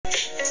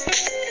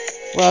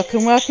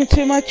Welcome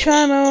to my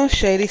channel.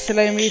 Shady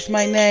Salome is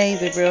my name.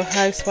 The Real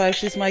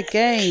Housewives is my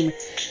game.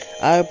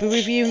 I'll be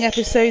reviewing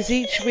episodes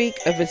each week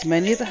of as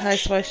many of the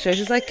Housewives shows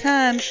as I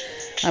can.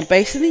 I'm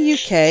based in the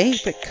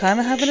UK, but kind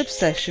of have an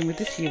obsession with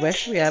this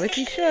US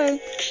reality show.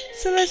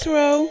 So let's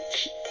roll.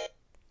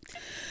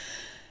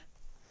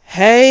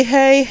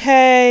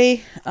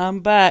 Hey. I'm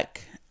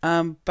back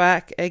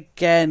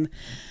again.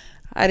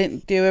 I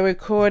didn't do a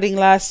recording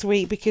last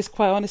week because,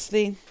 quite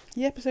honestly,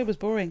 the episode was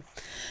boring.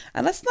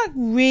 And that's not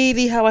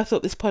really how I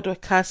thought this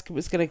podcast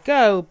was going to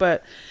go,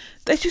 but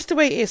that's just the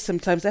way it is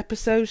sometimes.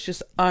 Episodes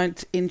just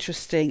aren't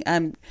interesting.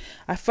 And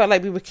I felt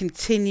like we were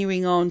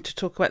continuing on to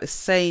talk about the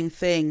same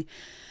thing.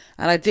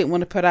 And I didn't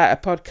want to put out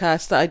a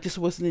podcast that I just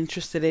wasn't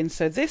interested in.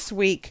 So this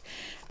week,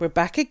 we're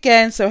back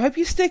again. So I hope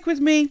you stick with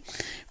me.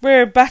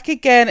 We're back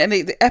again. And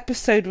the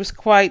episode was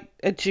quite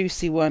a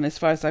juicy one as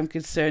far as I'm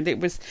concerned.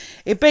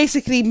 It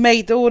basically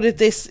made all of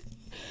this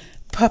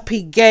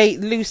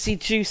Puppygate, Lucy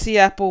Juicy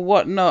Apple,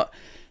 whatnot,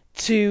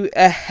 to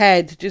a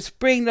head. Just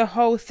bring the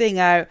whole thing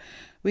out.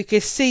 We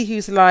can see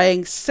who's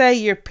lying. Say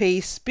your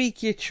piece.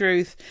 Speak your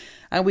truth.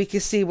 And we can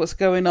see what's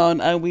going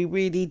on. And we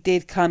really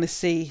did kind of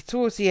see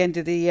towards the end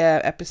of the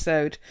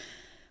episode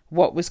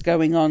what was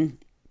going on.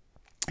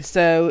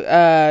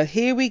 So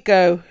here we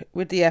go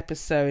with the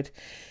episode.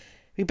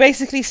 We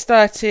basically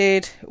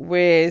started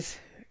with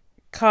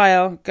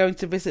Kyle going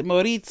to visit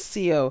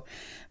Maurizio.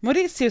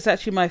 Maurizio is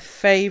actually my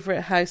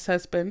favourite house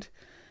husband.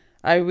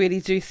 I really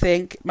do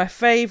think my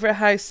favourite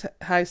house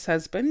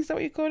husband. Is that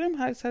what you call him?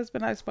 House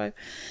husband, housewife.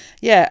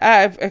 Yeah,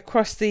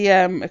 across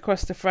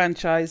the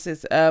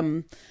franchises,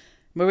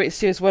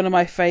 Maurizio is one of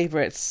my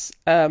favourites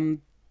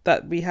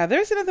that we have. There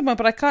is another one,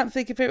 but I can't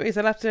think of who it is.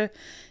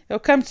 It'll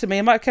come to me.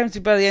 It might come to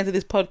me by the end of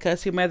this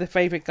podcast who my other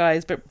favourite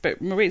guys, but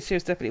Maurizio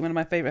is definitely one of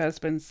my favourite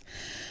husbands.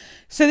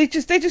 So they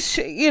just,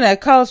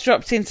 Carl's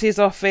dropped into his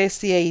office,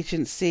 the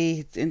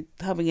agency, and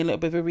having a little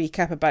bit of a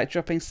recap about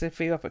dropping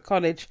Sophie off at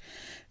college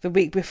the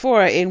week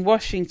before in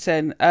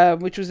Washington,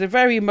 which was a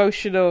very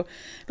emotional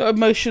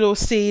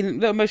scene,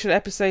 little emotional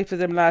episode for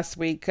them last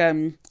week.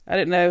 I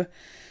don't know.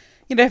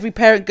 Every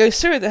parent goes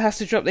through it that has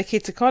to drop their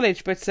kid to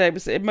college, but it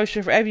was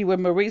emotional for everyone.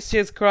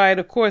 Mauricio's cried,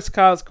 of course,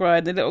 Carl's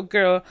cried, the little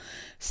girl.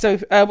 So,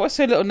 what's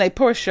her little name?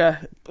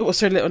 Portia.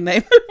 What's her little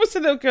name? What's the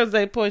little girl's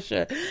name?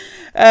 Portia.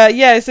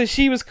 So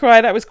she was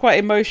crying. That was quite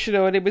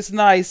emotional, and it was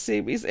nice.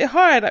 It was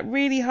a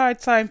really hard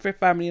time for a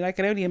family, and I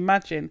can only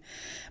imagine.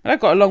 And I've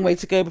got a long way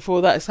to go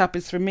before that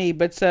happens for me,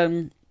 but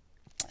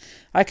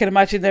I can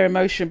imagine their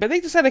emotion. But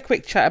they just had a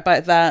quick chat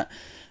about that.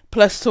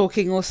 Plus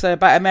talking also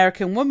about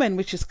American Woman,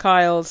 which is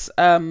Kyle's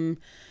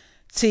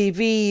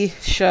TV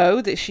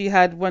show that she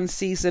had one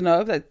season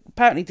of that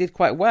apparently did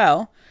quite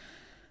well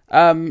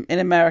in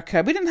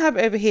America. We didn't have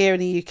it over here in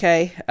the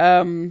UK.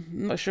 I'm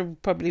not sure we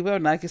probably will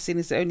now because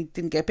it only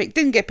didn't get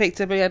picked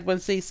up, but we had one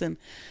season.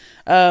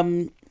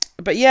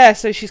 But yeah,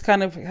 so she's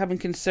kind of having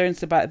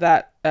concerns about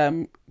that,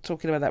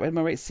 talking about that with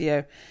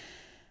Maurizio.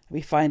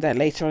 We find out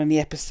later on in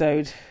the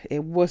episode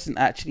it wasn't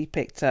actually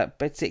picked up,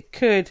 but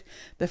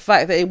the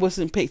fact that it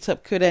wasn't picked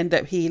up could end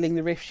up healing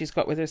the rift she's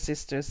got with her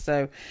sister.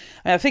 So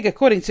I think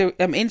according to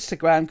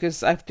Instagram,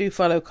 because I do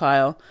follow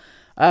Kyle,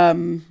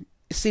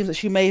 it seems that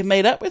she may have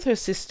made up with her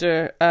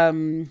sister,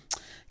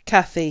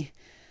 Kathy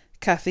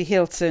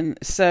Hilton.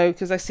 So,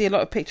 because I see a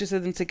lot of pictures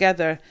of them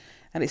together,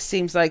 and it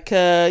seems like,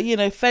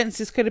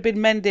 fences could have been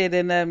mended,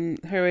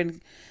 and her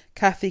and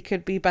Kathy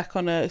could be back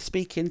on a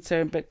speaking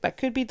term, but that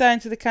could be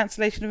down to the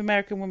cancellation of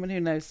American Woman. Who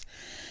knows?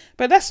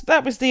 But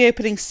that was the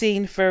opening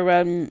scene for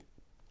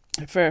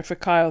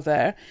Kyle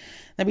there.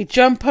 Then we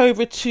jump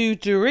over to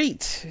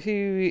Dorit,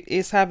 who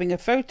is having a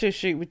photo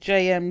shoot with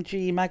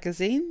JMG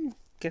magazine.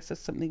 Guess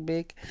that's something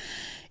big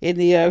in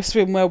the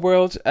swimwear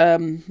world.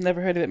 Never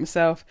heard of it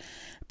myself,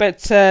 but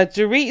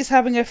Dorit is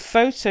having a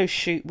photo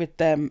shoot with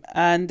them,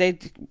 and they're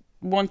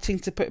wanting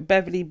to put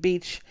Beverly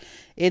Beach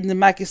in the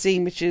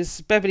magazine, which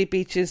is Beverly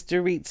Beach's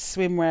Dorit's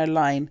swimwear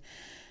line.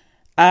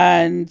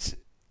 And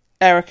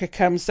Erica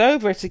comes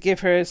over to give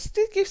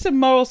some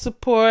moral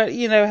support,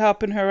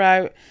 helping her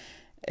out.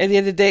 At the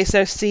end of the day, it's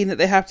a scene that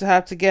they have to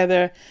have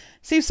together.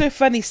 Seems so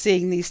funny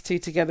seeing these two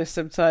together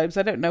sometimes.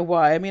 I don't know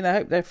why. I mean, I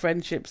hope their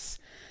friendship's,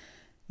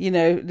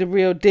 the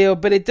real deal.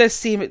 But it does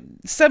seem,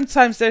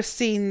 sometimes their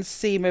scenes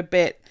seem a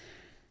bit,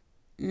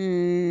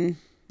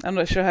 I'm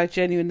not sure how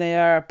genuine they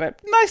are, but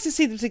nice to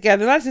see them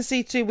together. Nice to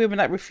see two women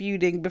that were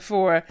feuding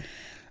before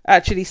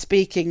actually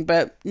speaking,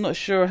 but not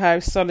sure how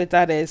solid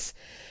that is.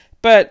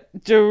 But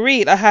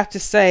Dorit, I have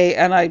to say,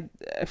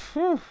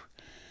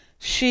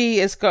 she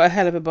has got a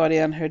hell of a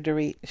body on her,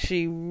 Dorit.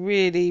 She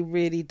really,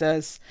 really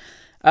does.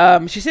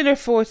 She's in her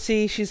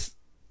 40s.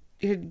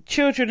 Her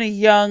children are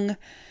young.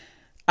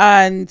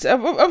 And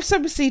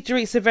obviously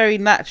Dorit's a very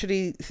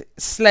naturally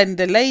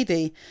slender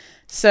lady.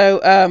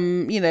 So,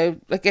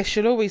 I guess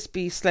she'll always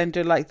be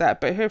slender like that,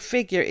 but her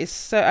figure is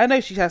so, I know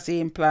she has the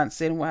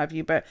implants in, what have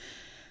you, but,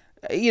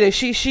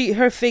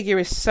 her figure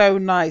is so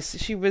nice.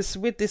 She was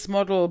with this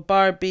model,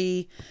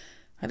 Barbie,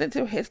 I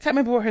can't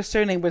remember what her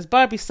surname was,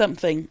 Barbie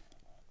something,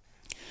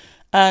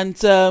 And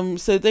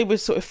so they were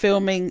sort of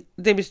filming,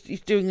 they was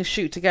doing a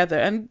shoot together.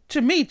 And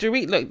to me,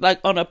 Dorit looked like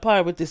on a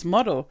par with this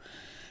model.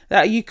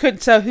 That you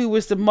couldn't tell who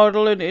was the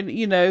model and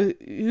you know,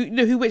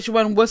 which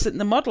one wasn't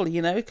the model, you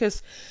know,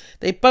 because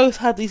they both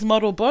had these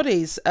model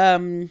bodies.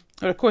 Well,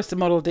 of course the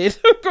model did.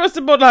 Of course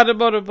the model had a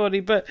model body,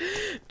 but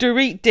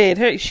Dorit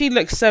did. She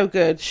looked so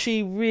good.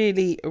 She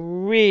really,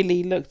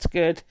 really looked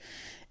good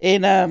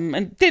in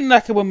and didn't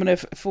like a woman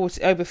of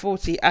 40 over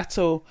 40 at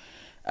all.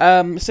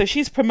 So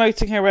she's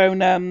promoting her own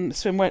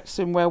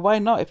swimwear. Why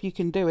not? If you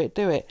can do it,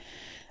 do it.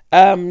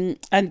 And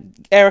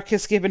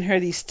Erica's given her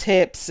these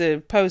tips: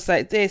 pose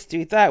like this,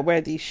 do that, wear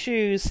these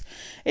shoes.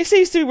 It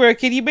seems to be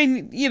working.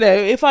 You know,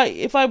 if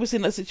I was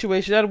in that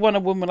situation, I'd want a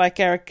woman like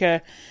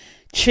Erica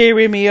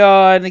cheering me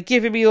on and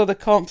giving me all the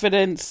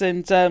confidence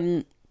and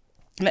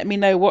let me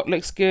know what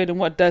looks good and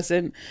what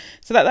doesn't.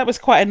 So that was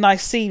quite a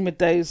nice scene with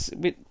those,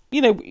 with,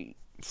 you know,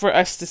 for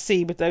us to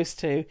see with those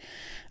two.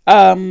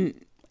 And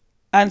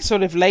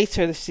sort of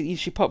later,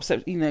 she pops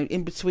up, you know,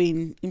 in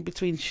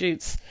between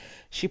shoots,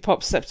 she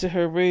pops up to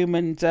her room,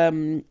 and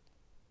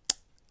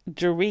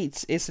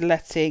Dorit is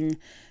letting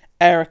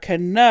Erica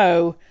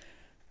know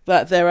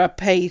that there are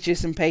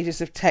pages and pages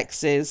of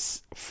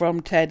texts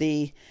from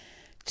Teddy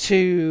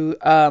to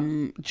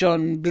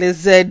John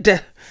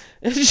Blizzard.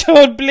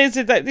 John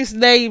Blizzard, like this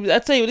name, I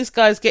tell you what, this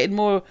guy's getting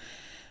more.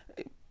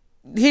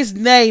 His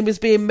name is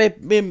being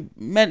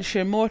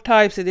mentioned more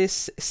times in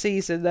this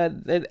season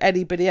than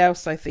anybody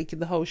else, I think, in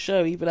the whole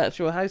show, even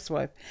Actual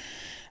Housewife.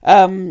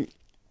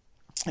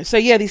 So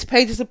yeah, these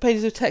pages and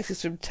pages of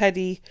texts from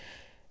Teddy,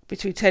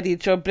 between Teddy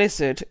and John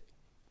Blizzard,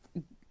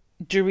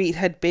 Dorit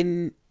had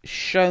been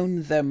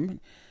shown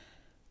them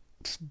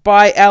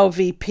by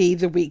LVP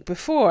the week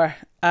before,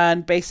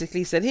 and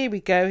basically said, "Here we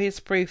go. Here's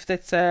proof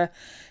that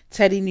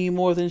Teddy knew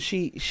more than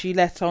she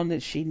let on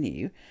that she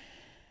knew."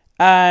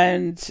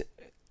 And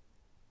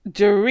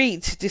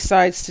Dorit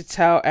decides to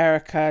tell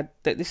Erica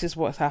that this is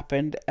what's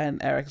happened,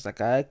 and Erica's like,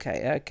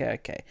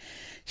 okay.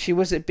 She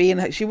wasn't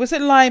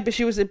lying, but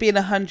she wasn't being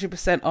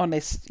 100%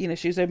 honest. You know,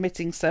 she was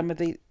omitting some of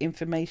the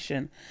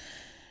information.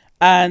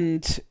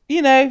 And,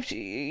 you know,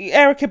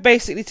 Erica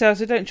basically tells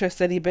her, don't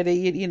trust anybody.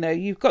 You know,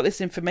 you've got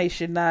this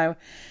information now.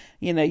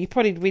 You know, you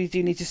probably really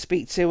do need to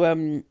speak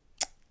to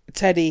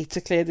Teddy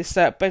to clear this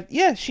up. But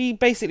yeah, she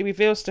basically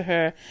reveals to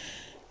her,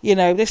 you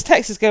know, this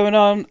text is going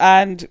on,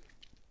 and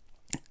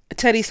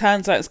Teddy's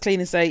hands are as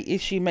clean as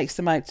she makes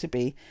them out to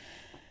be.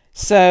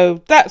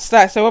 So that's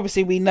that. So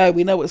obviously we know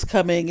what's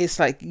coming. It's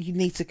like, you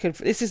need to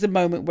this is the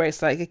moment where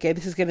it's like, okay,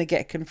 this is going to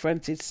get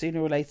confronted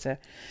sooner or later.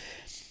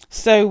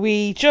 So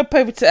we jump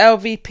over to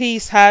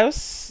LVP's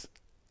house.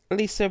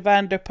 Lisa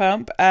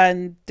Vanderpump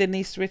and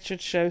Denise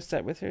Richards shows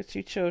up with her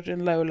two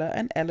children, Lola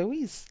and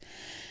Eloise.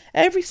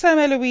 Every time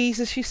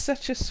Eloise, she's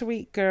such a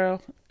sweet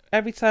girl.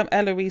 Every time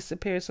Eloise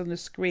appears on the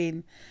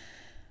screen,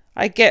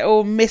 I get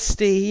all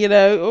misty,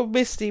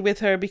 with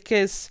her,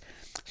 because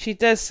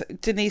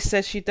Denise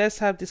says she does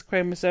have this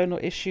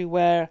chromosomal issue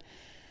where,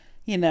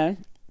 you know,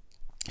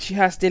 she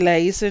has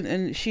delays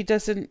and she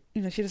doesn't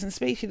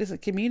speak, she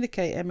doesn't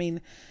communicate. I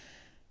mean,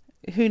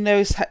 who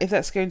knows if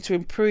that's going to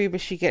improve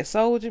as she gets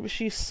older, but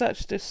she's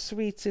such the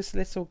sweetest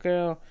little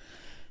girl.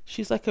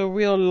 She's like a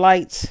real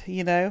light,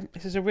 you know.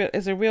 There's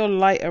a real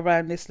light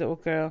around this little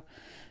girl.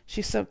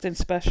 She's something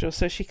special.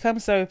 So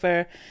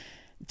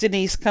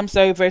Denise comes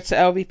over to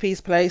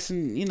LVP's place,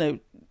 and, you know,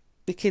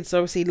 the kids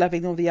obviously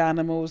loving all the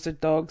animals, the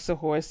dogs, the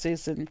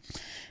horses, and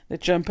they're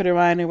jumping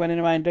around and running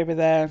around over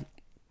there.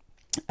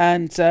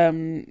 And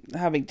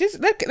having this,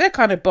 they're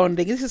kind of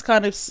bonding. This is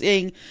kind of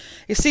seeing.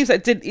 It seems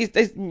like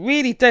it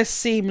really does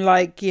seem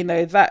like, you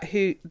know,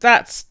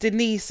 that's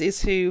Denise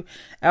is who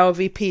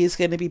LVP is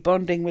going to be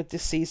bonding with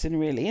this season,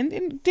 really.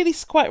 And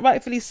Denise, quite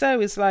rightfully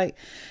so, is like,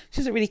 she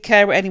doesn't really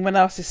care what anyone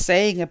else is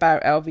saying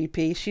about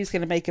LVP. She's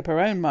going to make up her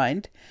own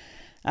mind.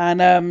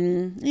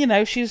 And you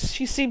know, she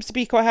seems to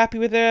be quite happy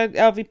with her.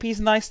 LVP's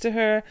nice to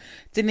her,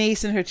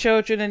 Denise, and her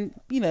children. And,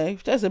 you know,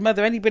 as a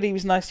mother, anybody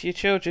who's nice to your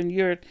children,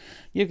 you're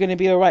going to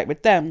be all right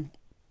with them.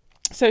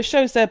 So it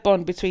shows their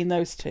bond between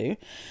those two.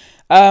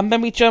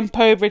 Then we jump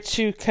over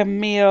to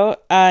Camille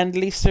and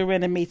Lisa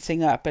Rinna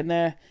meeting up, and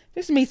they're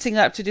just meeting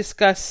up to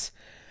discuss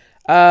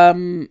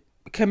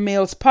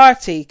Camille's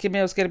party.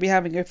 Camille's going to be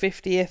having her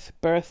 50th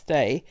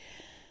birthday.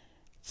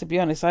 To be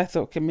honest, I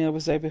thought Camille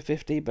was over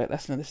 50, but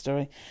that's another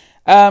story.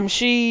 Gonna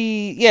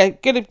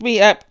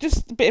meet up,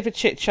 just a bit of a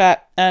chit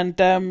chat,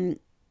 and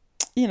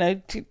you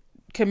know,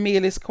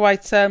 Camille is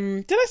quite.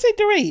 Did I say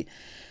Dorit?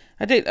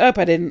 I hope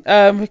I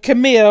didn't.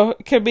 Camille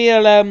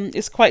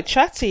is quite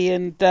chatty,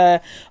 and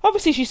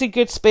obviously she's in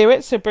good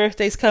spirits. Her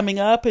birthday's coming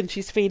up, and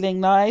she's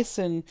feeling nice,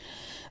 and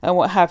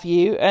what have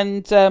you.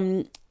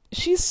 And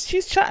she's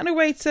chatting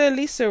away to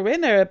Lisa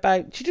Rinna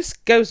about. She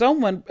just goes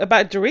on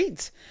about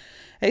Dorit.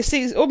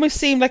 It almost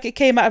seemed like it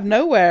came out of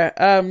nowhere.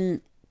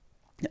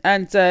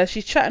 And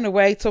she's chatting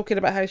away, talking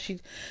about how she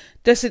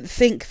doesn't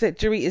think that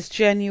Dorit is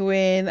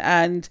genuine,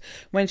 and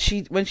when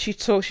she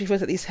talks, she feels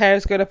that these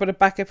hairs going up on the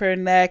back of her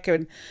neck,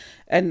 and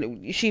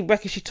she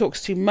reckons she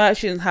talks too much.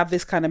 She doesn't have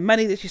this kind of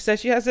money that she says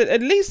she has.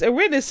 At least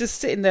Rinna's just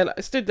sitting there,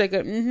 stood there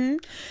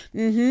going,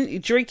 you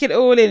drink it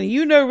all in.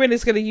 You know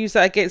Rinna's going to use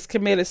that against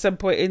Camille at some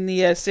point in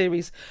the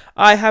series.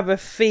 I have a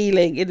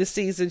feeling in the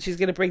season she's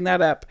going to bring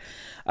that up.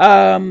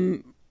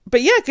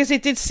 But yeah, because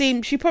it did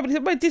seem,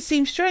 it did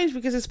seem strange,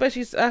 because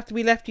especially after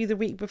we left you the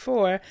week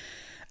before,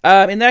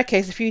 in their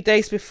case, a few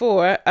days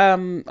before,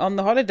 on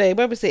the holiday,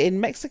 where was it, in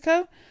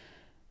Mexico?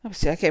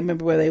 Obviously, I can't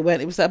remember where they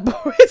went. It was that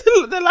boring.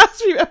 The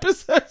last few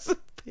episodes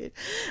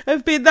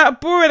have been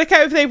that boring. I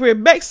can't remember if they were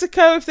in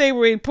Mexico, if they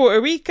were in Puerto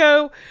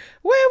Rico.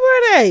 Where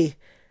were they?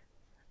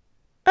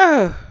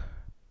 Oh,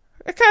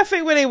 I can't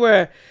think where they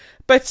were.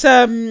 But,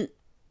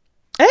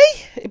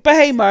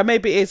 Bahama,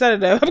 maybe it is. I don't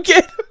know. I'm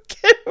getting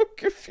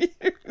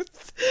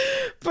confused.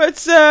 But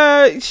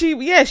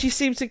she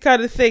seemed to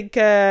kind of think,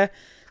 why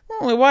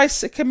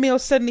is Camille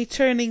suddenly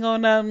turning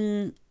on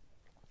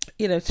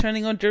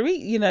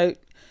Dorit,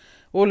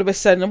 all of a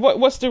sudden.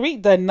 What's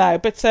Dorit done now?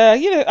 But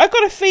I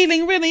got a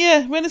feeling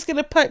Rinna's going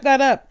to pipe that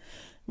up.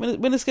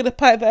 Rinna's going to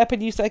pipe that up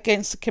and use that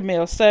against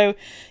Camille. So,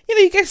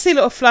 you get to see a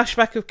little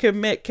flashback of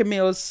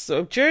Camille's sort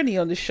of journey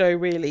on the show,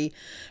 really,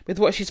 with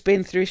what she's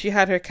been through. She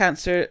had her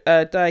cancer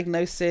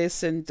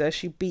diagnosis, and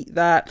she beat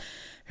that.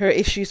 Her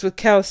issues with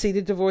Kelsey,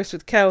 the divorce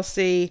with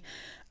Kelsey,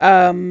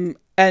 and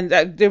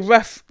the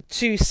rough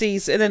 2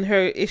 seasons, and then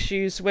her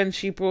issues when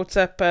she brought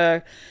up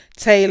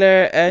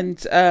Taylor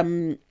and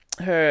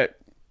her,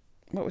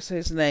 what was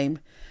his name?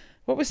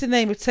 What was the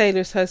name of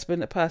Taylor's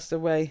husband that passed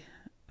away?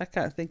 I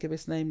can't think of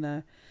his name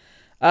now.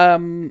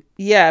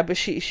 But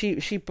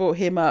she brought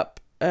him up,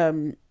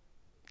 and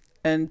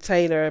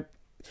Taylor,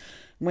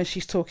 when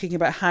she's talking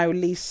about how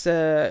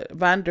Lisa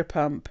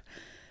Vanderpump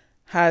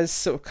has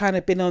sort of kind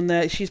of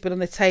she's been on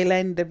the tail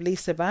end of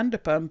Lisa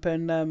Vanderpump,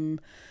 and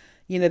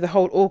the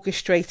whole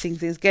orchestrating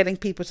things, getting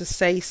people to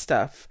say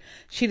stuff.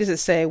 She doesn't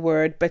say a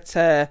word, but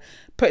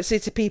puts it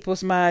into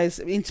people's minds,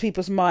 and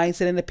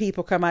then the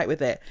people come out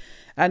with it.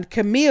 And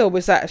Camille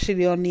was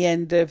actually on the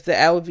end of the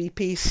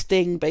LVP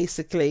sting,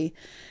 basically,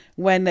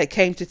 when it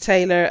came to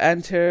Taylor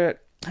and her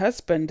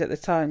husband at the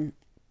time.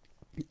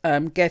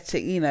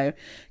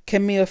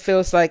 Camille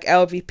feels like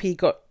LVP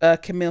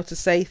got Camille to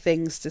say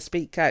things, to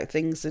speak out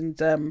things, and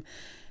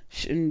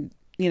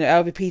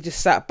LVP just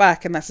sat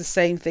back, and that's the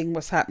same thing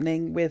what's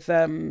happening with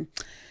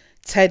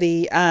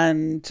Teddy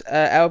and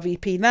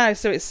LVP now.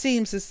 So it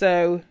seems as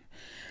though,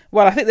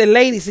 I think the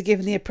ladies are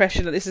giving the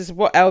impression that this is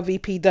what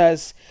LVP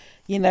does.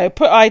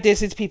 Put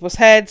ideas into people's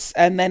heads,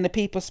 and then the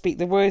people speak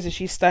the words, and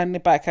she's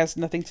standing back, has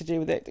nothing to do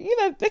with it.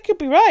 They could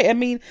be right. I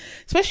mean,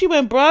 especially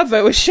when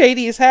Bravo was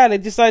shady as hell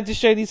and decided to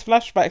show these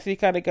flashbacks, and you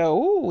kind of go,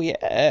 oh,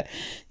 yeah.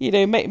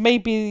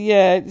 Maybe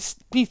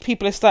these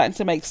people are starting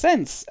to make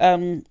sense.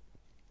 But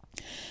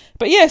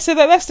yeah, so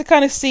that's the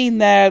kind of scene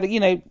there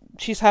that,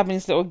 she's having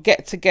this little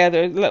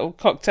get-together, little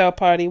cocktail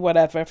party,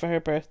 whatever, for her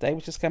birthday,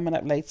 which is coming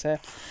up later.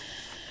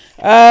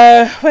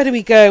 Where do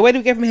we go? Where do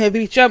we go from here?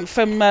 We jump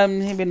from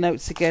here my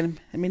notes again.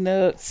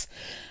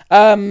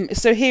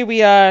 So here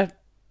we are.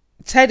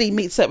 Teddy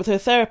meets up with her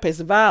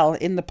therapist Val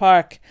in the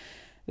park.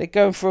 They're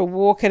going for a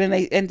walk, and then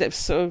they end up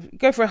sort of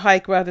go for a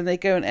hike rather than they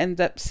go and end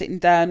up sitting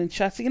down and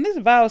chatting. And this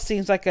Val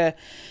seems like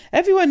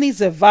everyone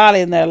needs a Val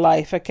in their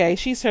life. Okay,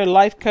 she's her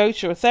life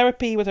coach, or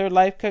therapy with her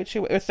life coach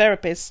or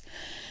therapist,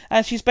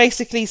 and she's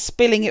basically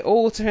spilling it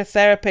all to her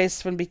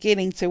therapist from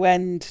beginning to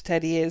end.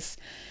 Teddy is.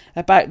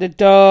 About the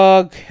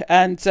dog,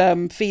 and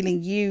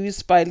feeling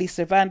used by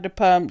Lisa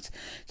Vanderpump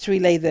to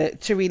relay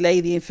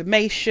the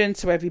information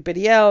to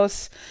everybody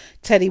else.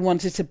 Teddy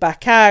wanted to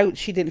back out.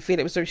 She didn't feel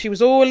it was her. She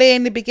was all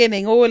in the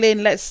beginning, all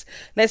in. Let's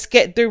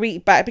get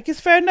Dorit back, because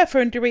fair enough,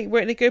 her and Dorit were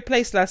in a good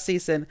place last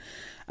season.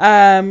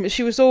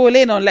 She was all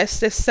in on let's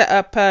set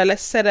up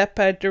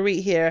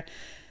Dorit here.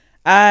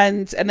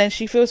 And then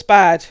she feels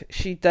bad.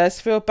 She does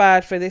feel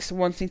bad for this,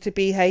 wanting to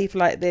behave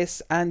like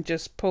this, and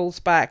just pulls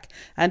back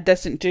and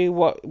doesn't do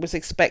what was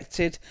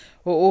expected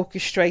or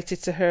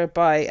orchestrated to her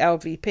by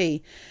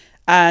LVP.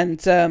 And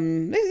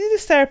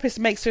this therapist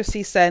makes her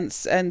see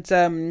sense, and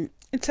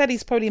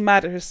Teddy's probably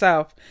mad at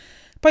herself.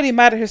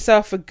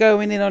 For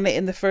going in on it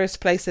in the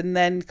first place, and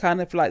then kind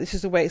of like, this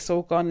is the way it's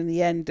all gone in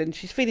the end. And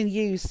she's feeling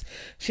used.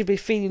 She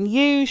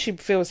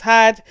feels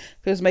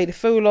feels made a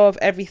fool of,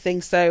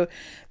 everything. So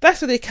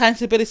that's where the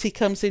accountability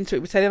comes into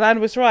it with Teddy. And I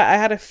was right. I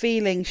had a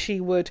feeling she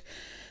would,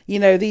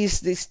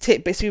 these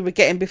tidbits we were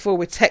getting before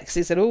with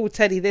texts, and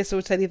Teddy this,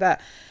 Teddy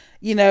that.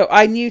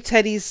 I knew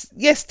Teddy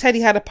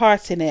had a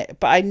part in it,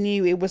 but I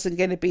knew it wasn't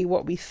going to be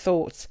what we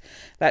thought.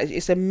 That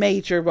it's a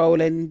major role,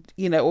 and,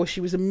 or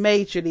she was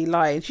majorly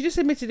lying. She just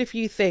admitted a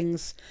few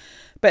things.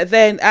 But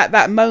then at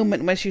that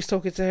moment when she was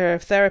talking to her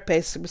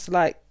therapist, it was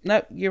like,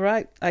 no, you're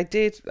right. I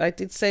did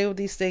say all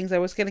these things. I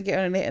was going to get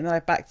on it, and then I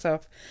backed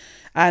off.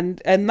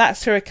 And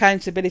that's her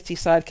accountability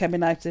side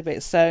coming out of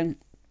it. So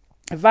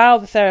Val,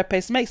 the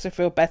therapist, makes her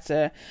feel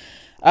better.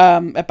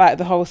 about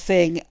the whole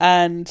thing.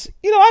 And,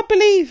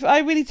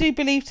 I really do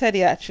believe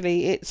Teddy,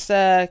 actually. It's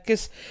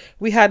because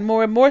we had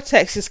more and more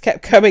texts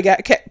kept coming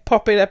out, kept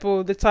popping up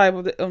all the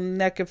time on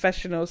their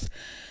confessionals.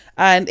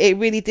 And it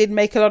really did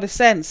make a lot of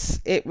sense.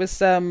 It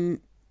was,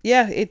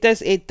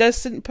 it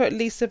doesn't put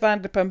Lisa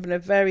Vanderpump in a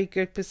very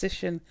good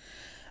position.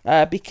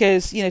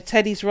 Because,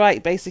 Teddy's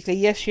right, basically.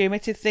 Yes, she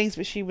omitted things,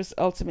 but she was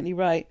ultimately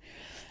right.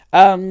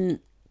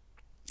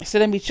 So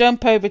then we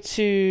jump over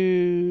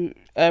to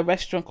a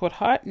restaurant called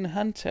Hart and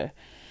Hunter,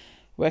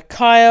 where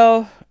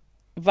Kyle,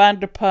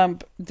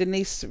 Vanderpump,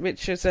 Denise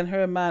Richards, and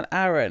her man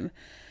Aaron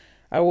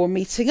are all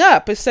meeting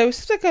up. And so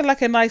it's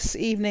like a nice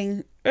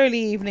early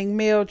evening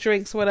meal,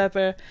 drinks,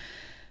 whatever.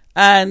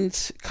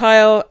 And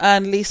Kyle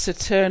and Lisa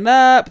turn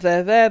up.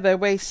 They're there, they're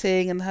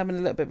waiting and having a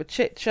little bit of a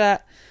chit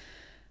chat.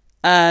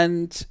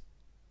 And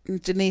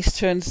Denise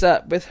turns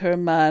up with her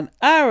man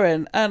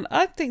Aaron. And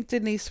I think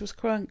Denise was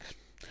crunk.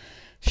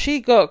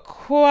 She got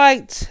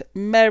quite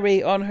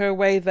merry on her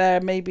way there,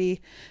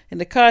 maybe in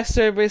the car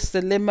service,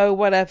 the limo,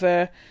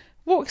 whatever.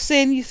 Walks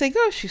in, you think,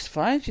 oh, she's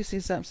fine. She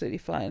seems absolutely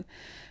fine.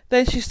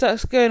 Then she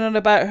starts going on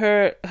about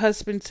her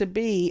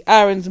husband-to-be,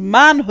 Aaron's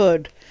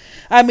manhood.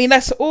 I mean,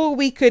 that's all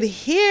we could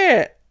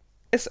hear.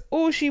 It's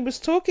all she was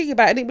talking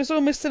about. And it was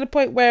almost to the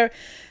point where,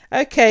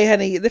 okay,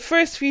 honey, the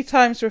first few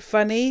times were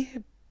funny,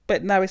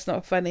 but now it's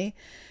not funny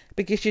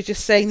because you're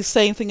just saying the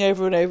same thing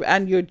over and over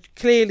and you're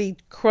clearly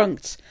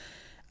crunked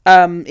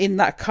in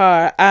that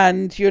car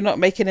and you're not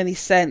making any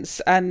sense.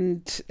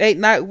 And ain't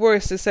that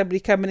worse than somebody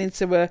coming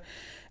into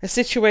a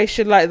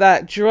situation like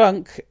that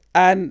drunk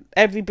and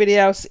everybody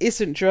else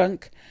isn't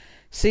drunk,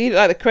 so you look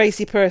like the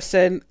crazy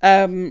person.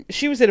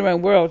 She was in her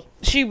own world.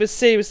 She was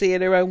seriously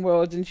in her own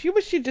world, and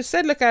she just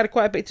said, look, I had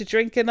quite a bit to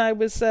drink and I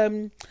was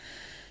I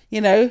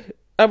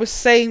was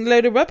saying a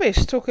load of rubbish,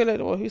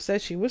 who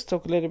says she was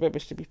talking a load of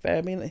rubbish, to be fair.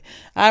 I mean,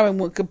 Aaron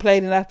wasn't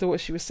complaining after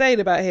what she was saying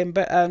about him,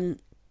 but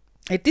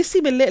it did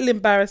seem a little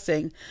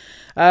embarrassing.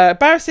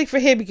 Embarrassing for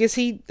him because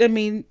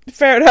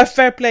fair enough,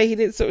 fair play, he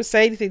didn't sort of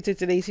say anything to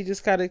Denise. He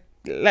just kind of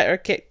let her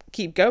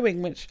keep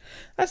going, which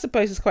I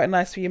suppose is quite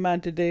nice for your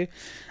man to do.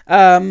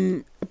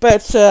 But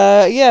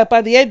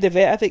by the end of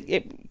it, I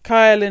think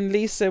Kyle and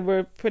Lisa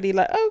were pretty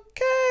like,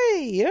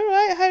 okay, all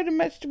right, how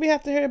much do we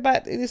have to hear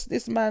about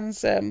this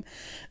man's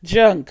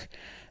junk?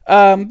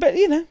 But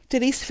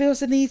Denise feels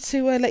the need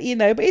to let you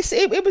know. But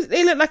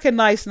it looked like a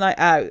nice night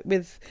out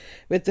with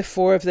the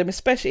four of them.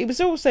 Especially, it was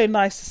also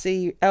nice to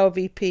see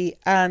LVP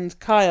and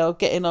Kyle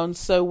getting on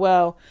so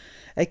well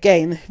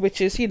again, which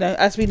is,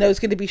 as we know, is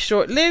going to be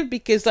short-lived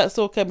because that's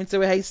all coming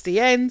to a hasty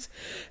end.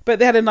 But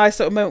they had a nice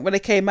little moment when they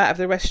came out of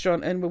the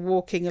restaurant and were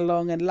walking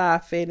along and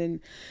laughing,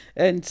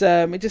 and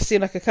it just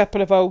seemed like a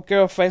couple of old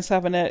girlfriends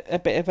having a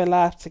bit of a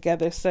laugh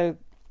together. So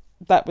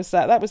that was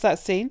that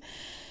scene.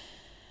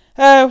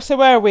 So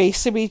where are we?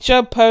 So we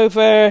jump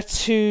over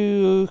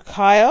to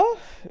Kyle.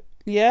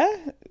 Yeah?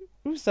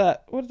 Who's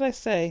that? What did I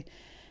say?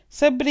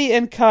 Somebody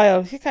and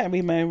Kyle. I can't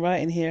read my own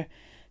writing here.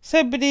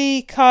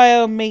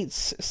 Kyle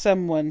meets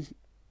someone.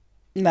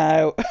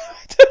 No. I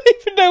don't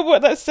even know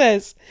what that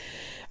says.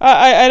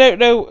 I don't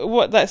know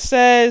what that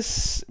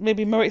says.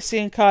 Maybe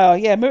Maurizio and Kyle.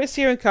 Yeah,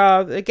 Maurizio and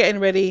Kyle, they're getting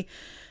ready.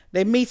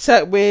 They meet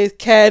up with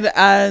Ken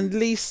and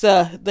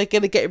Lisa. They're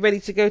going to get ready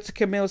to go to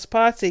Camille's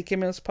party.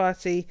 Camille's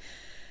party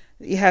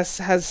has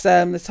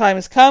the time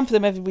has come for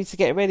them, everybody, to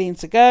get ready and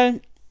to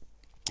go.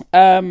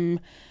 And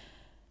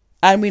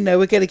we know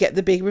we're going to get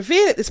the big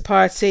reveal at this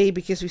party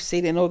because we've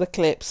seen it in all the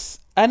clips.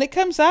 And it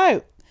comes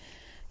out.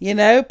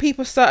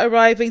 People start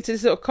arriving to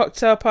this little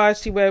cocktail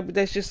party where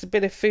there's just a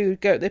bit of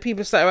food. The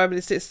people start arriving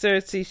at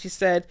 6:30, she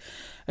said.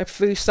 Her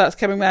food starts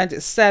coming around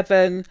at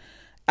 7.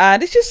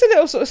 And it's just a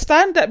little sort of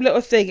stand-up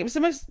little thing. It was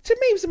the most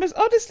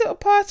oddest little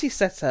party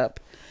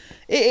setup.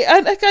 I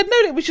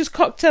know it was just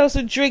cocktails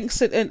and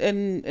drinks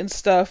and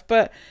stuff,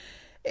 but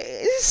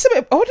there's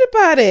something odd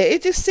about it.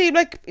 It just seemed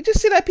like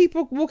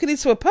people walking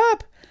into a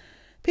pub.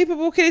 People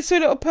walking into a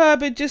little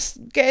pub and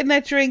just getting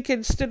their drink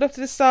and stood off to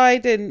the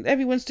side, and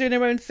everyone's doing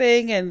their own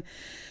thing. And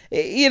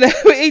I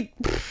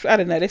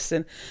don't know.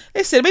 Listen.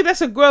 Maybe that's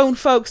a grown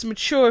folks,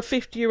 mature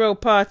 50-year-old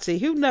party.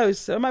 Who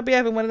knows? I might be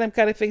having one of them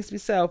kind of things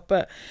myself,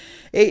 but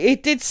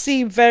it did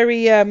seem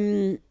very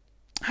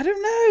I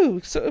don't know,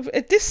 sort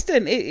of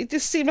distant. It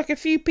just seemed like a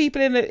few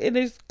people in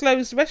a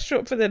closed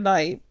restaurant for the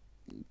night.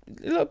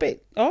 A little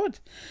bit odd,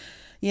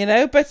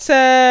 But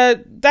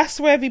that's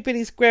where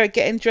everybody's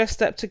getting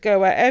dressed up to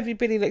go out.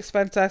 Everybody looks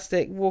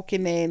fantastic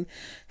walking in.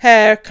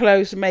 Hair,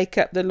 clothes,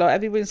 makeup, the lot.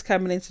 Everyone's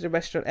coming into the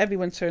restaurant.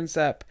 Everyone turns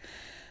up.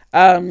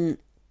 And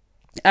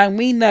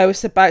we know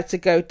it's about to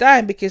go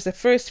down because the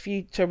first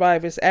few to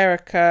arrive is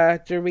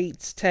Erica,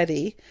 Dorit,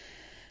 Teddy.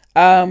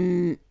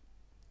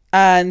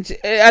 And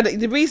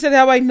the reason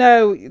how I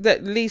know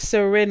that Lisa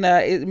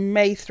Rinna, it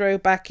may throw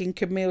back in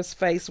Camille's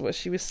face what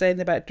she was saying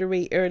about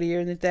Dorit earlier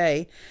in the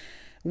day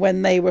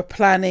when they were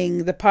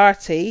planning the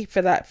party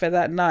for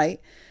that night,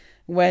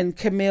 when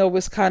Camille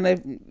was kind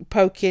of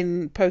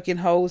poking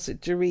holes at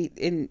Dorit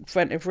in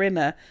front of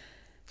Rinna.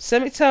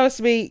 Something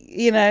tells me,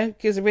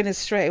 because Rinna's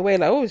straight away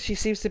like, oh, she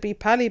seems to be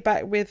pally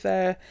back with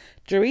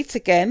Dorit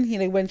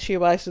again, when she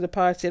arrives at the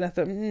party. And I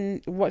thought,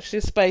 watch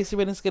this space.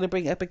 Rinna's going to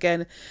bring it up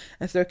again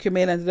and throw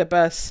Camille under the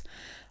bus.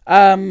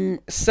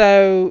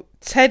 So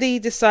Teddy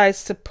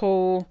decides to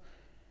pull,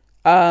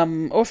 or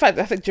in fact,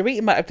 I think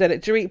Dorit might have done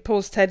it. Dorit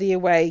pulls Teddy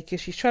away because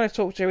she's trying to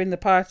talk to her in the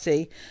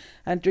party.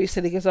 And Dorit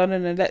said, he goes on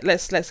and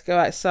let's go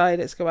outside.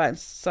 Let's go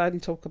outside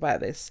and talk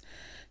about this.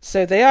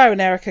 So they are, and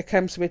Erica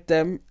comes with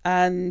them,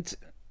 and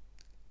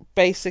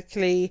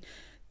basically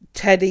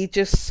Teddy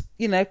just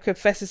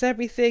confesses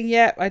everything.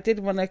 Yeah, I did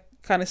want to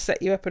kind of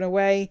set you up in a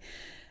way,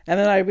 and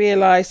then I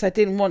realized I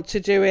didn't want to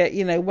do it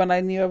when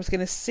I knew I was going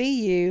to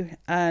see you,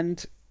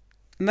 and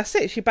that's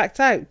it. She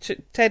backed out.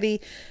 Teddy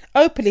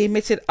openly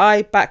admitted,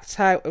 I backed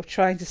out of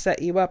trying to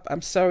set you up.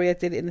 I'm sorry I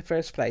did it in the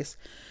first place.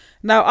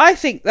 Now I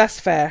think that's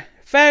fair.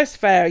 Fair is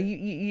fair.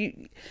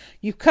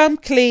 You come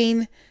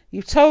clean.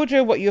 You told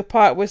her what your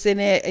part was in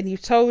it, and you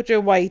told her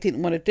why you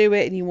didn't want to do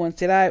it, and you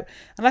wanted out.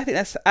 And I think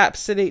that's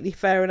absolutely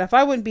fair enough.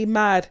 I wouldn't be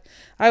mad.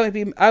 I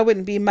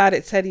wouldn't be mad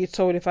at Teddy at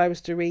all if I was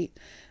Dorit.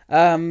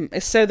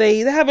 So they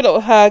have a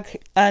little hug,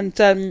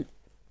 and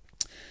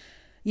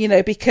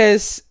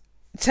because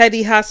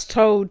Teddy has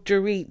told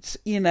Dorit,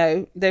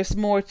 there's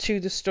more to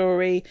the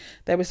story.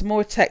 There was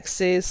more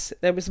texts.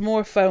 There was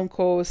more phone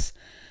calls,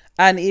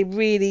 and it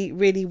really,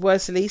 really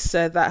was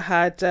Lisa that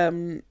had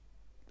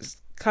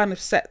kind of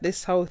set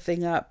this whole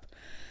thing up,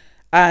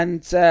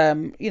 and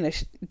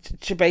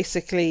she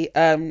basically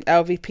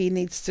LVP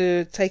needs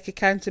to take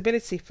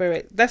accountability for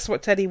it. That's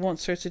what Teddy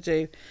wants her to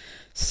do.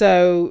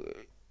 So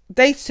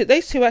they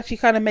two actually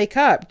kind of make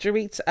up.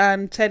 Dorit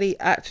and Teddy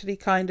actually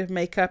kind of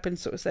make up and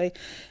sort of say,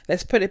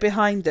 let's put it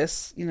behind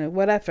us,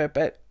 whatever.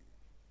 But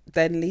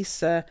then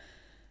Lisa,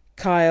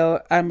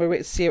 Kyle and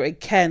Maurizio and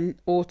Ken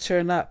all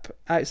turn up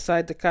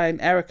outside the car, and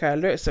Erica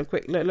alerts them,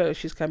 quick, look,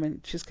 she's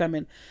coming.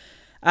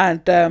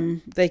 And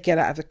they get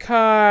out of the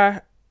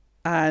car,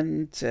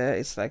 and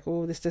it's like,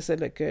 oh, this doesn't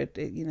look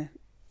good.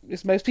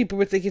 As most people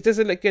would think, it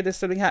doesn't look good. There's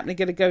something happening,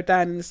 going to go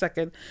down in a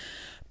second.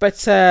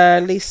 But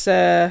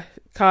Lisa,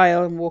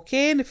 Kyle, and walk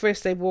in.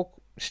 First, they walk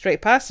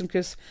straight past them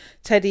because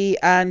Teddy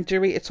and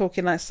Dorit are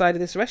talking outside of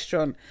this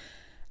restaurant.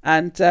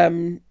 And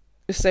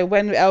so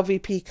when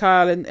LVP,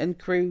 Kyle, and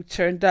crew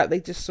turned up, they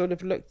just sort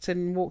of looked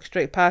and walked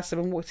straight past them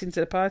and walked into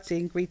the party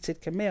and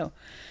greeted Camille.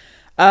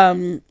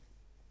 And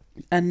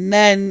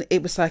then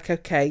it was like,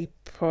 okay,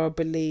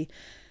 probably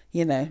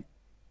need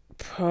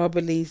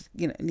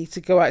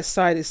to go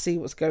outside and see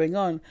what's going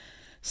on.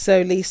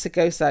 So Lisa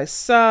goes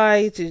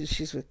outside and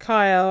she's with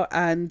Kyle,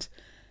 and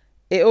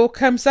it all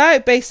comes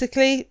out.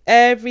 Basically,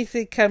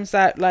 everything comes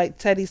out. Like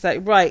Teddy's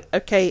like, right,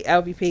 okay,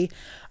 LVP,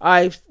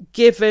 I've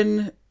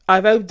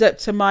owned up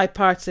to my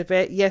part of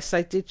it. Yes,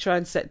 I did try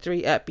and set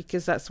Dorit up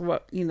because that's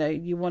what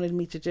you wanted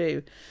me to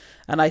do,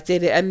 and I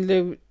did it.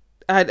 And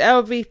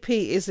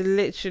LVP is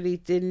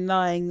literally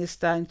denying this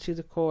down to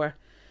the core.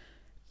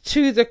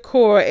 To the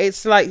core,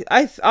 it's like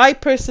I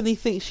personally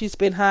think she's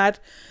been had.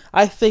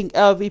 I think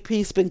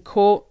LVP's been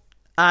caught,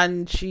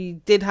 and she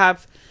did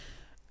have,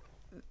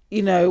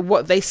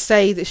 what they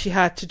say that she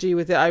had to do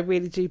with it. I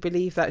really do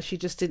believe that she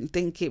just didn't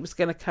think it was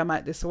going to come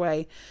out this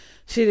way.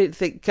 She didn't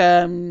think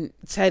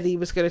Teddy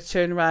was going to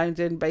turn around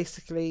and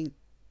basically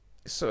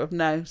sort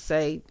of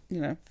say,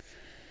 I'm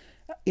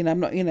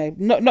not,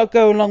 not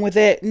go along with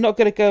it, not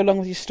going to go along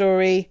with your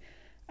story.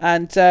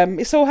 And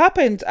it's all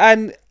happened.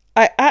 And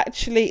I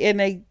actually, in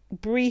a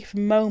brief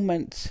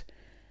moment,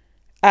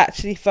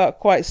 actually felt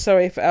quite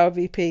sorry for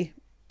LVP.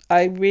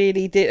 I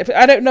really did.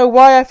 I don't know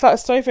why I felt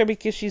sorry for her,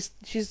 because she's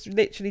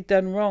literally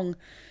done wrong.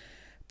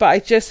 But I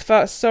just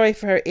felt sorry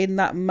for her in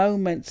that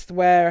moment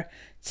where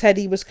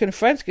Teddy was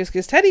confronted,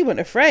 because Teddy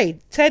wasn't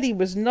afraid. Teddy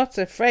was not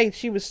afraid.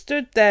 She was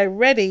stood there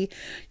ready.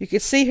 You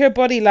could see her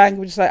body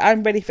language, like,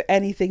 I'm ready for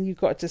anything you've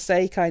got to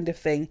say, kind of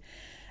thing.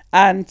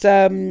 And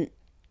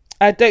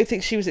I don't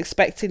think she was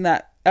expecting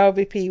that.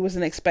 LVP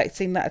wasn't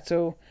expecting that at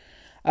all.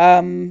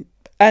 And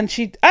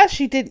she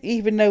actually didn't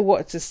even know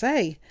what to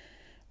say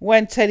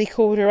when Teddy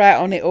called her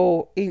out on it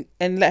all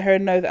and let her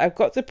know that I've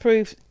got the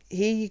proof.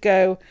 Here you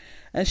go.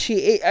 And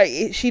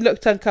she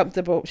looked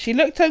uncomfortable. She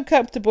looked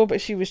uncomfortable, but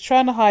she was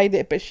trying to hide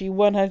it. But she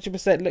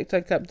 100% looked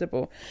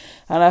uncomfortable.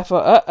 And I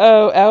thought,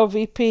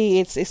 LVP,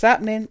 it's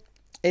happening.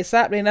 It's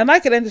happening. And I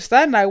can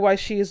understand now why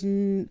she is.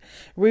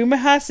 Rumor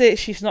has it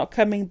she's not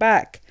coming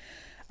back.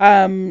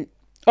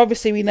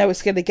 Obviously, we know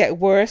it's going to get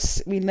worse.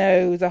 We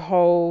know the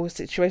whole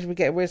situation will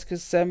get worse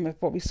because of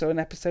what we saw in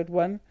episode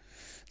 1.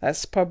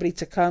 That's probably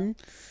to come.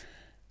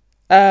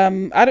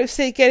 I don't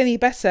see it getting any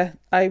better.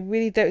 I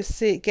really don't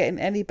see it getting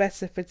any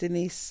better for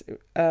Lisa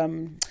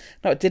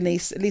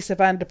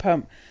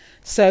Vanderpump.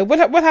 So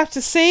we'll have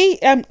to see.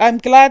 I'm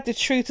glad the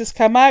truth has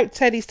come out.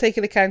 Teddy's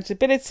taken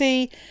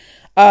accountability.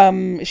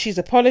 She's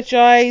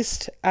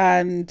apologised,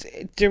 and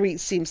Dorit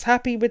seems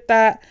happy with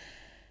that.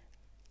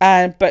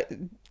 But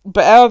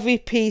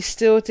LVP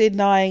still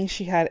denying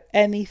she had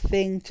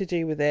anything to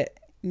do with it.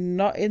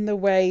 Not in the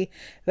way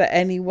that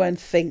anyone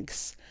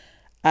thinks.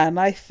 And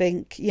I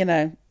think,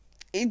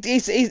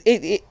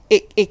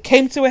 it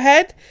came to a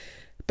head,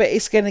 but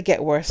it's going to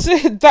get worse.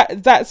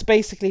 That's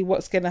basically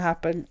what's going to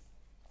happen.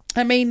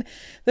 I mean,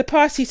 the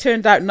party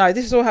turned out nice.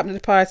 This is all happened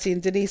at the party,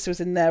 and Denise was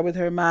in there with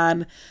her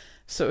man,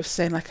 sort of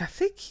saying, like, I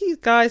think you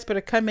guys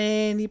better come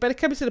in. You better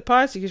come into the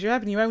party because you're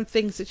having your own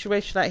thing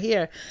situation out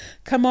here.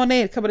 Come on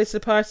into the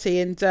party.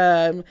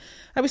 And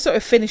we sort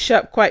of finish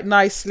up quite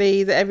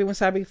nicely, that everyone's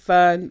having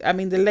fun. I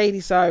mean, the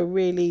ladies are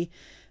really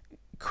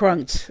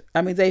crunked.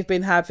 I mean, they've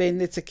been having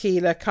the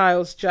tequila.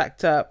 Kyle's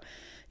jacked up.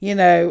 You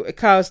know,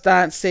 Kyle's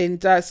dancing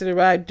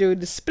around, doing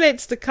the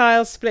splits, the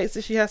Kyle splits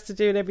that she has to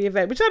do in every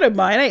event, which I don't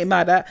mind. I ain't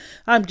mad at.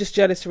 I'm just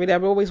jealous, really.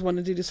 I've always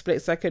wanted to do the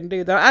splits. I couldn't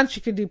do that. And she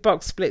can do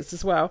box splits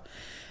as well.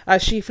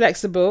 She's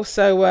flexible,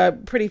 so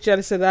pretty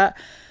jealous of that.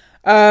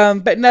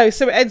 But no,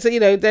 so it ends up, you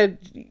know,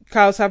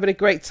 Kyle's having a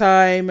great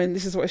time, and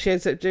this is what she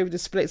ends up doing with the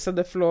splits on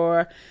the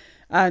floor.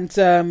 And,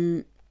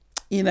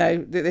 you know,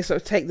 they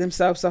sort of take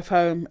themselves off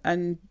home,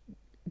 and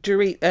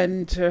Dorit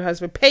and her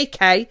husband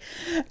PK,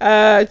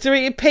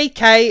 Dorit and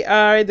PK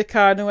are in the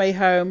car on the way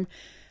home,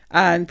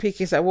 and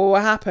PK's like, well,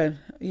 what happened?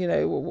 You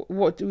know,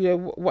 what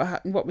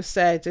was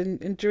said?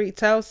 And Dorit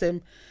tells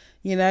him,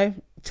 you know,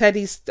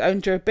 Teddy's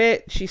owned her a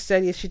bit. She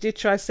said, yes, she did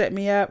try to set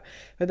me up,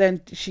 but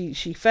then she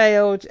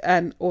failed,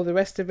 and all the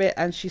rest of it,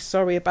 and she's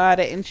sorry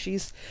about it, and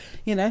she's,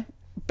 you know,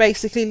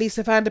 basically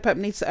Lisa Vanderpump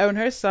needs to own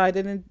her side,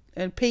 and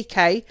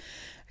PK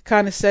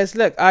kind of says,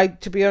 look,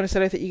 to be honest, I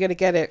don't think you're going to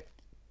get it.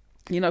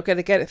 You're not going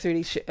to get it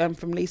through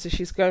from Lisa.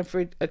 She's going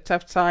through a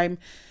tough time.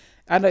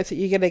 I don't think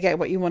you're going to get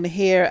what you want to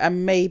hear,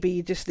 and maybe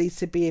you just need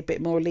to be a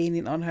bit more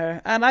lenient on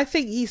her. And I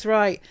think he's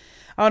right.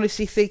 I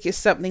honestly think it's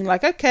something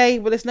like, okay,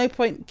 well, there's no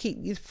point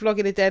keep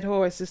flogging a dead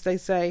horse, as they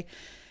say.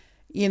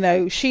 You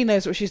know, she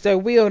knows what she's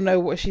done. We all know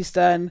what she's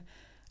done.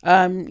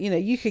 You know,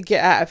 you could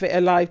get out of it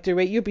alive, do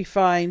it. You'll be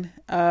fine.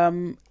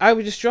 I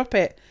would just drop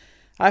it.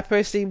 I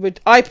personally would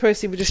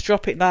just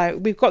drop it now.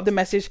 We've got the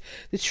message.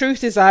 The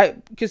truth is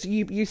out, because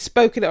you've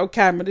spoken it on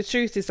camera. The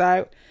truth is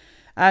out.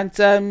 And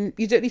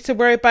you don't need to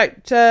worry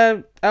about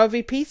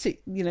LVP.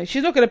 You know,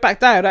 she's not going to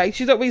back down. Right?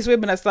 She's not one of these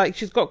women that's like,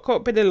 she's got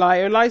caught up in a lie.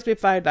 Her lie's been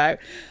found out.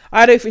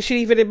 I don't think she'll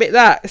even admit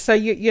that. So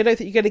you don't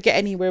think you're going to get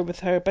anywhere with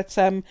her. But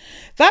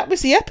that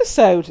was the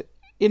episode.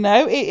 You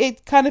know,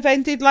 it kind of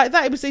ended like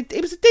that. It was a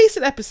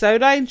decent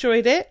episode. I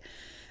enjoyed it.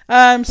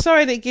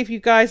 Sorry I didn't give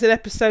you guys an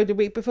episode a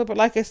week before, but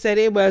like I said,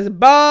 it was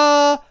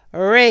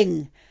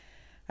boring.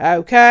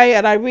 Okay,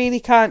 and I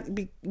really can't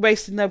be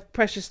wasting no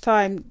precious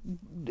time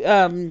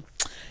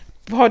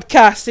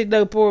podcasting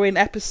no boring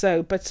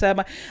episode. But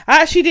I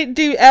actually didn't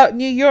do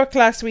New York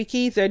last week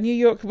either. New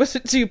York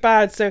wasn't too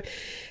bad, so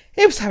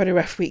it was having a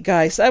rough week,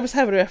 guys. I was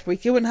having a rough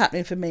week. It wasn't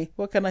happening for me.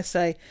 What can I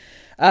say?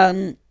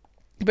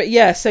 But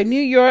yeah, so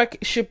New York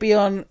should be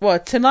on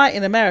tonight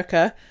in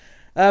America.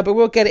 But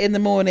we'll get it in the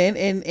morning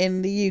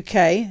in the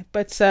UK.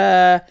 But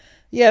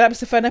yeah, that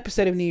was a fun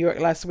episode of New York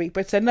last week.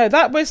 But no,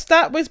 that was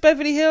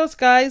Beverly Hills,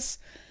 guys.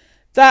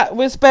 That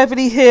was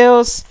Beverly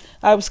Hills.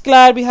 I was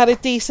glad we had a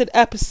decent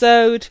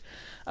episode.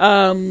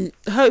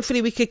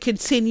 Hopefully we could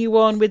continue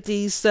on with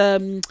these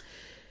episodes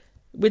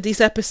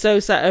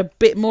that are a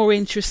bit more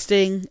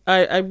interesting.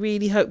 I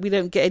really hope we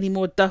don't get any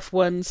more duff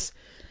ones.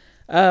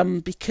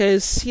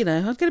 Because, you know,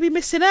 I'm going to be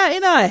missing out,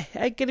 ain't I?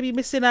 I'm going to be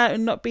missing out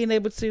and not being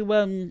able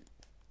to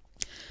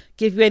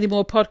give you any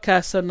more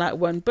podcasts on that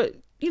one. But,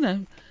 you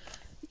know,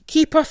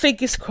 keep our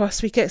fingers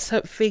crossed we get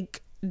something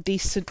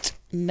decent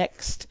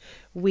next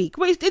week.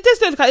 Well, it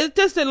does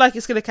look like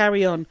it's going to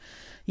carry on,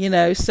 you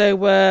know.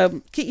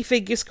 So keep your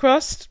fingers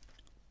crossed.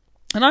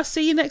 And I'll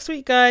see you next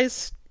week,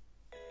 guys.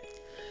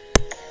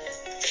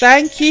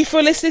 Thank you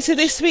for listening to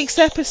this week's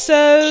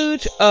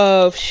episode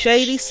of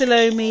Shady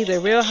Salome, The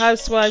Real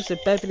Housewives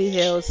of Beverly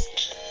Hills.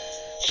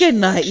 Good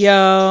night,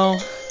 y'all.